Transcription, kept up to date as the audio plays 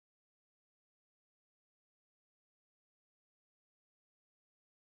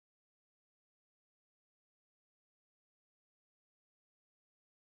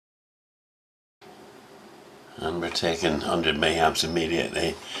and we're taking 100 milliamps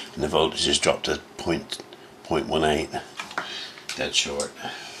immediately, and the voltage is dropped to 0.18, dead short.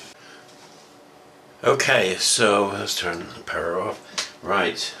 Okay, so let's turn the power off.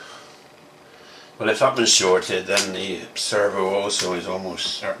 Right, well, if that one's shorted, then the servo also is almost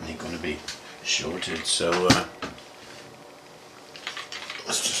certainly going to be shorted, so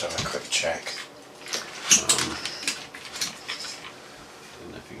let's just have a quick check. I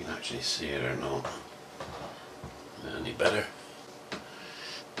don't know if you can actually see it or not. Any better?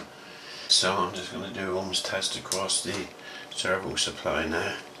 So I'm just going to do a ohms test across the servo supply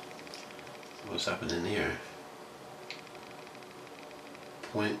now. What's happening here?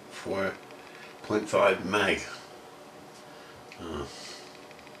 0.5 meg. Oh.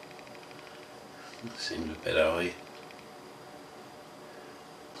 That seems a bit high.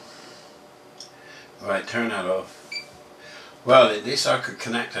 Right, turn that off. Well, at least I could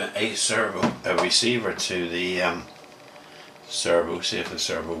connect a receiver to the servo, see if the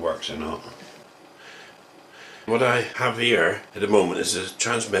servo works or not. What I have here at the moment is a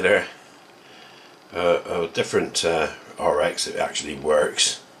transmitter, a different RX that actually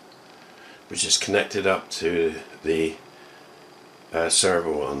works, which is connected up to the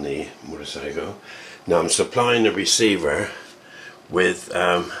servo on the motorcycle. Now I'm supplying the receiver with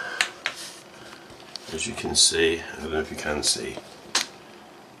as you can see, I don't know if you can see,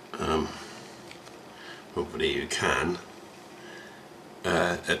 hopefully you can,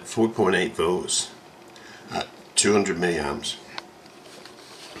 at 4.8 volts at 200 milliamps.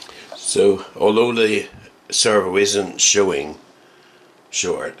 So although the servo isn't showing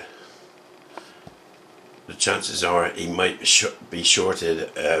short, the chances are he might be shorted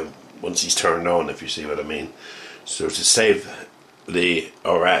once he's turned on, if you see what I mean. So to save the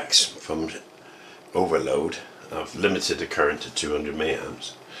RX from overload, I've limited the current to 200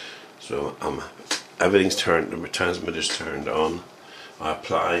 milliamps. So everything's turned, the transmitter's turned on. I'm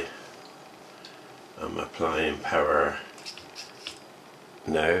applying power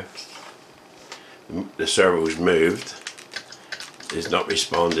now. The servo's moved, is not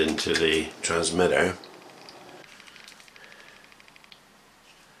responding to the transmitter.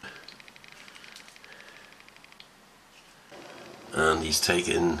 And he's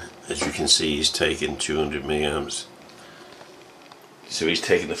taking, as you can see, he's taking 200 milliamps. So he's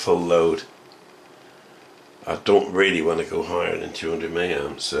taking the full load. I don't really want to go higher than 200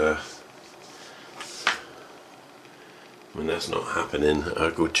 milliamps. When that's not happening,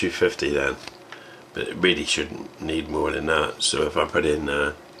 I'll go 250 then. But it really shouldn't need more than that. So if I put in,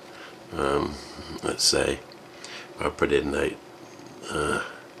 let's say, I put in like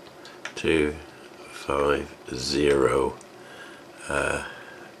 250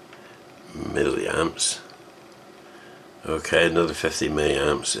 milliamps. Okay, another 50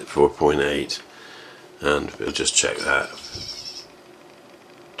 milliamps at 4.8, and we'll just check that.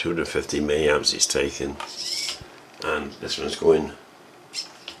 250 milliamps he's taking, and this one's going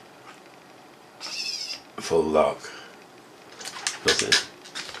full lock. Nothing.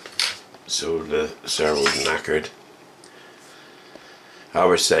 So the servo's knackered. I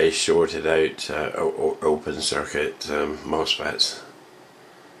would say shorted out or open circuit MOSFETs.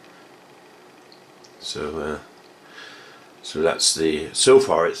 So that's so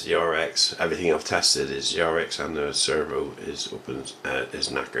far it's the RX. Everything I've tested is the RX, and the servo is open, is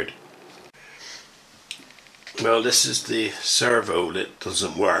knackered. Well, this is the servo that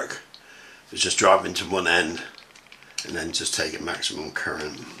doesn't work. It's just driving to one end and then just taking maximum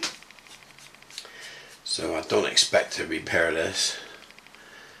current. So I don't expect to repair this.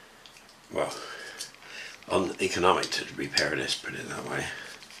 Well, uneconomic to repair this, put it that way.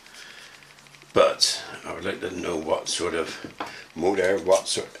 But I would like to know what sort of motor, what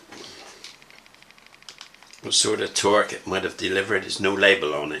sort of torque it might have delivered. There's no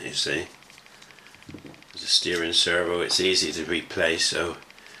label on it, you see. There's a steering servo. It's easy to replace, so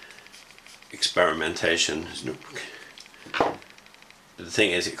experimentation is no. But the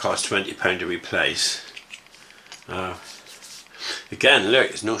thing is, it costs £20 to replace. Again, look,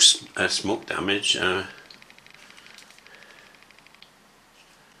 there's no smoke damage. I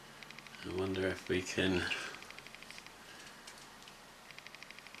wonder if we can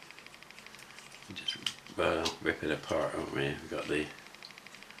just rip it apart, haven't we? We've got the.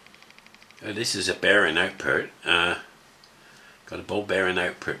 Oh, this is a bearing output. Got a ball bearing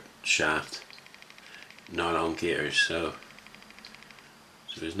output shaft, not on gears, so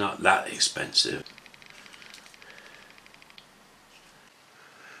it's not that expensive.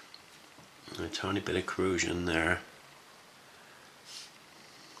 A tiny bit of corrosion there,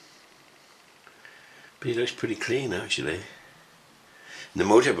 but he looks pretty clean actually. The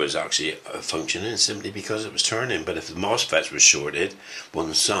motor was actually functioning simply because it was turning, but if the MOSFETs were shorted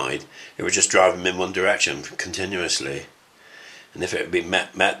one side, it would just drive them in one direction continuously. And if it had been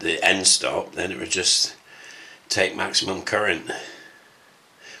met the end stop, then it would just take maximum current,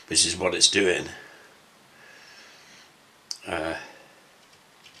 which is what it's doing. I'm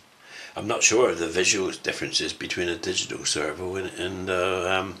not sure of the visual differences between a digital servo and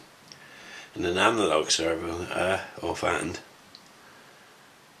an analog servo offhand.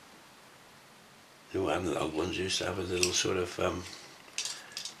 The analog ones used to have a little sort of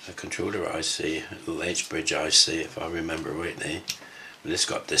a controller IC, a little H-bridge IC if I remember rightly. But it's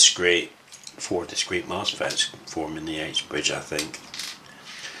got four discrete MOSFETs forming the H-bridge, I think.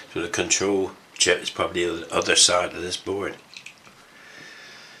 So the control chip is probably the other side of this board.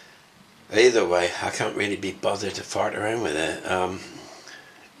 Either way, I can't really be bothered to fart around with it.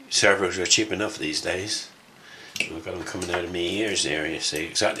 Servos are cheap enough these days. I've got them coming out of my ears there, you see,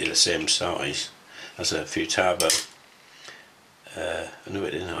 exactly the same size as a Futaba. I know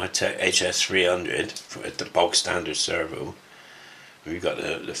it in High-Tech HS300 for the bog standard servo. We've got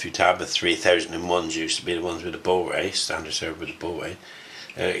the Futaba 3001s, used to be the ones with the bow ray, standard servo with the bow ray.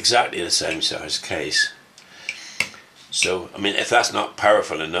 Exactly the same size case. So, I mean, if that's not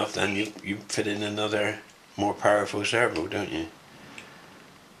powerful enough, then you fit in another more powerful servo, don't you?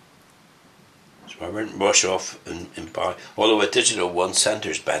 So I wouldn't rush off and buy. Although a digital one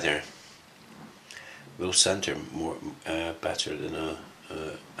centers better. Will center more better than a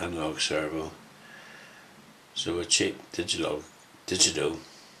analog servo. So a cheap digital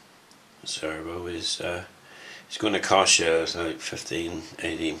servo is it's going to cost you like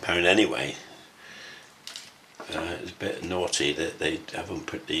 £15–18 anyway. It's a bit naughty that they haven't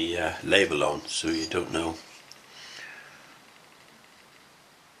put the label on, so you don't know.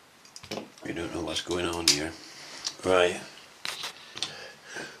 You don't know what's going on here. Right.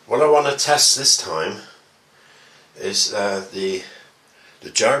 What I want to test this time is the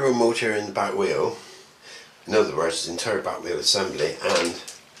gyro motor in the back wheel. In other words, the entire back wheel assembly, and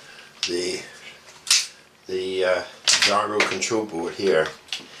the gyro control board here.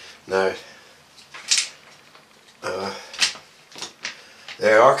 Now,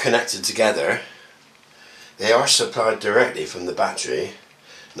 they are connected together. They are supplied directly from the battery,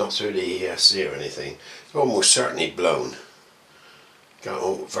 not through the ESC or anything. It's almost certainly blown.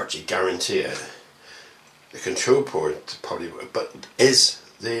 Can't virtually guarantee it. The control port probably, but is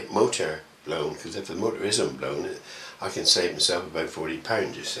the motor blown? Because if the motor isn't blown, I can save myself about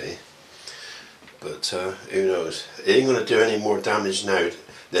 £40, you see. But who knows? It ain't going to do any more damage now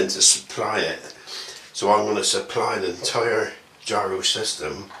than to supply it. So I'm going to supply the entire gyro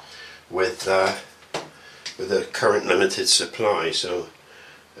system with a current limited supply. So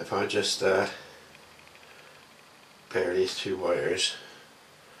if I just pair these two wires,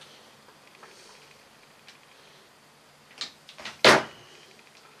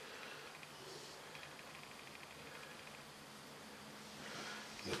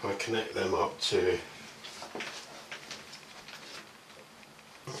 if I connect them up to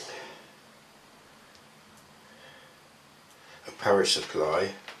a power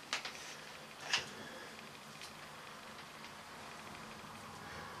supply,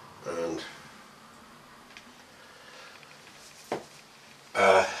 and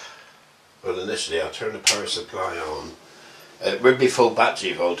well, initially I'll turn the power supply on. It would be full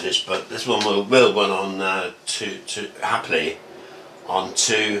battery voltage, but this one will run on happily on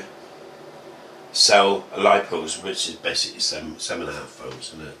 2 cell lipos, which is basically 7.5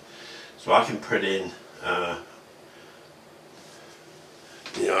 volts, isn't it? So I can put in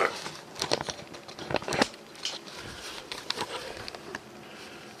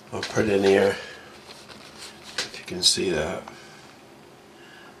I'll put in here, if you can see that,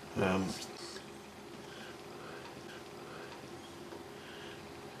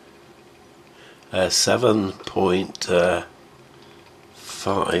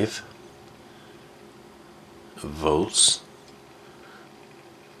 7.5 volts,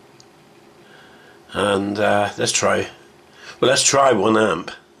 and let's try 1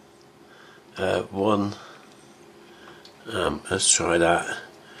 amp. 1 amp, let's try that.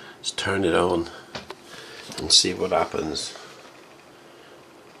 Let's turn it on and see what happens.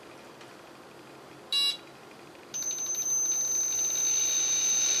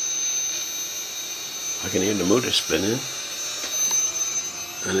 I can hear the motor spinning,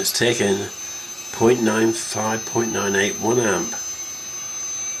 and it's taking 0.95, 0.98, 1 amp.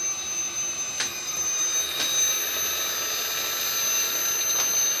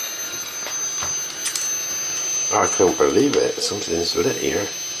 I can't believe it, something's with it here.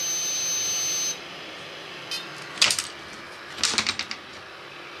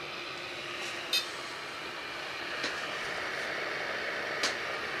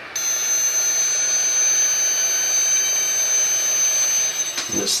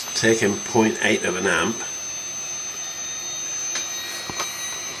 it's taking 0.8 of an amp.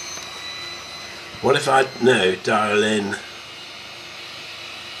 What if I now dial in?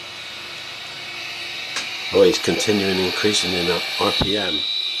 Oh, he's continuing increasing in RPM,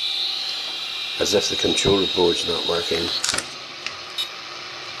 as if the controller board's not working.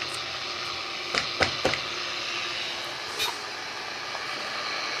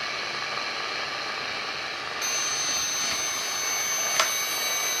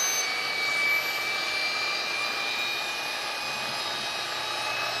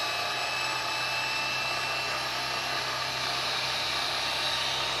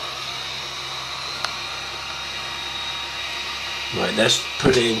 Right, let's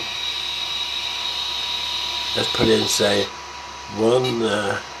put in say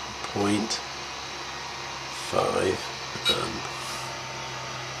 1.5 amp.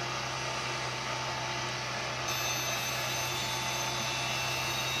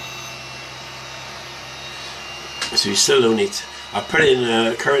 So you still only I put in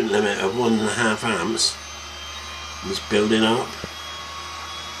a current limit of 1.5 amps. It's building up.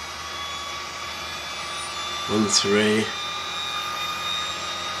 1.3.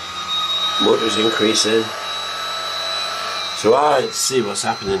 Motor's increasing. So I see what's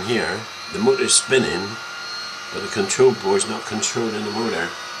happening here. The motor's spinning, but the control board's not controlling the motor.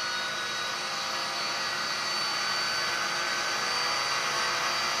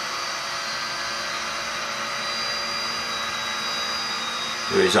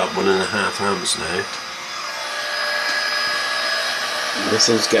 There he's up 1.5 amps now. This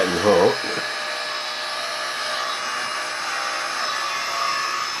is getting hot.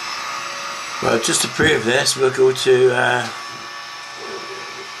 Well, just to prove this, we'll go to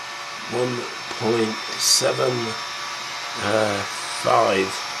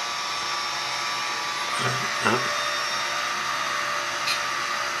 1.75 amp.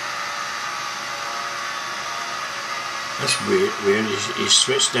 That's weird. He's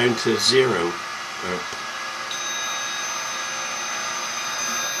switched down to 0.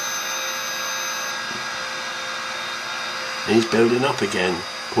 And he's building up again.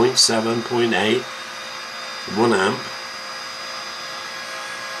 0.7, 0.8, 1 amp,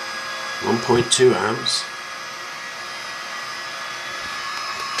 1.2 amps,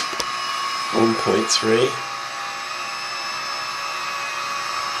 1.3,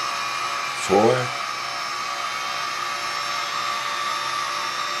 4,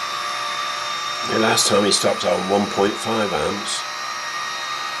 the last time he stopped on 1.5 amps.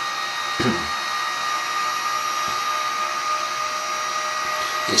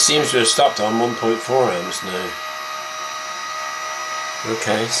 He seems to have stopped on 1.4 amps now.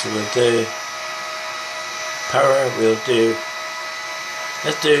 Okay, so we'll do power,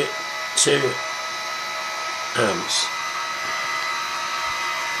 let's do 2 amps.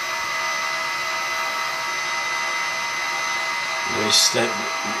 We step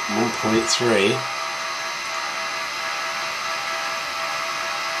 1.3.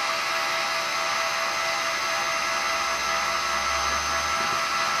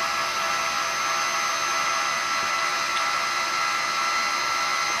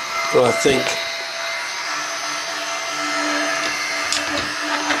 Well, I think,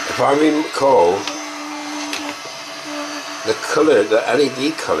 if I recall, the colour, the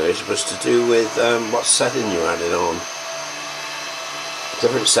LED colours was to do with what setting you had it on.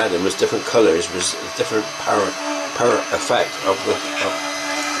 Different setting was different colours, was a different power effect of the.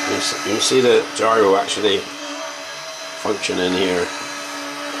 You see the gyro actually functioning here.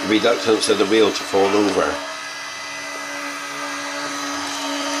 Reductance of the wheel to fall over.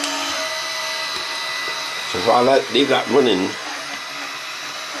 So if I leave that running,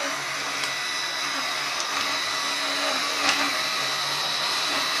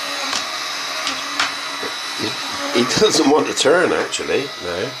 he doesn't want to turn actually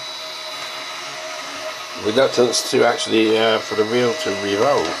now. Reductance to actually for the wheel to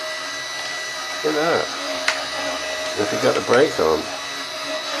revolve. Look at that. If you got the brake on,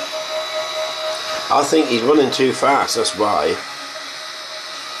 I think he's running too fast. That's why.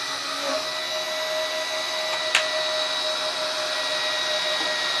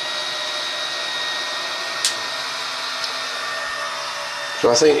 So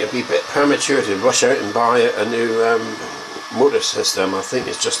I think it'd be a bit premature to rush out and buy a new motor system. I think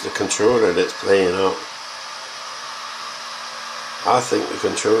it's just the controller that's playing up. I think the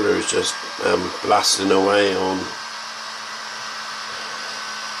controller is just blasting away on.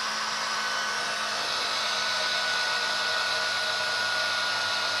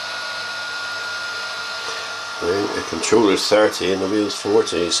 I think the controller's 30 and the wheel's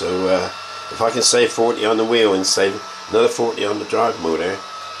 40, so if I can save 40 on the wheel and save another 40 on the drive motor,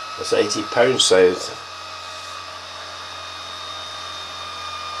 That's £80 south.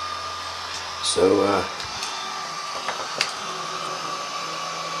 So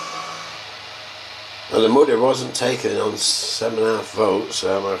well, the motor wasn't taken on 7.5 volts.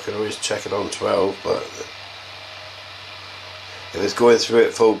 I could always check it on 12, but if it's going through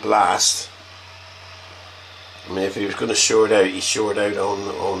at full blast, I mean, if he was going to short out, he short out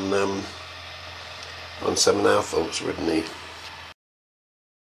on 7.5 volts, wouldn't he?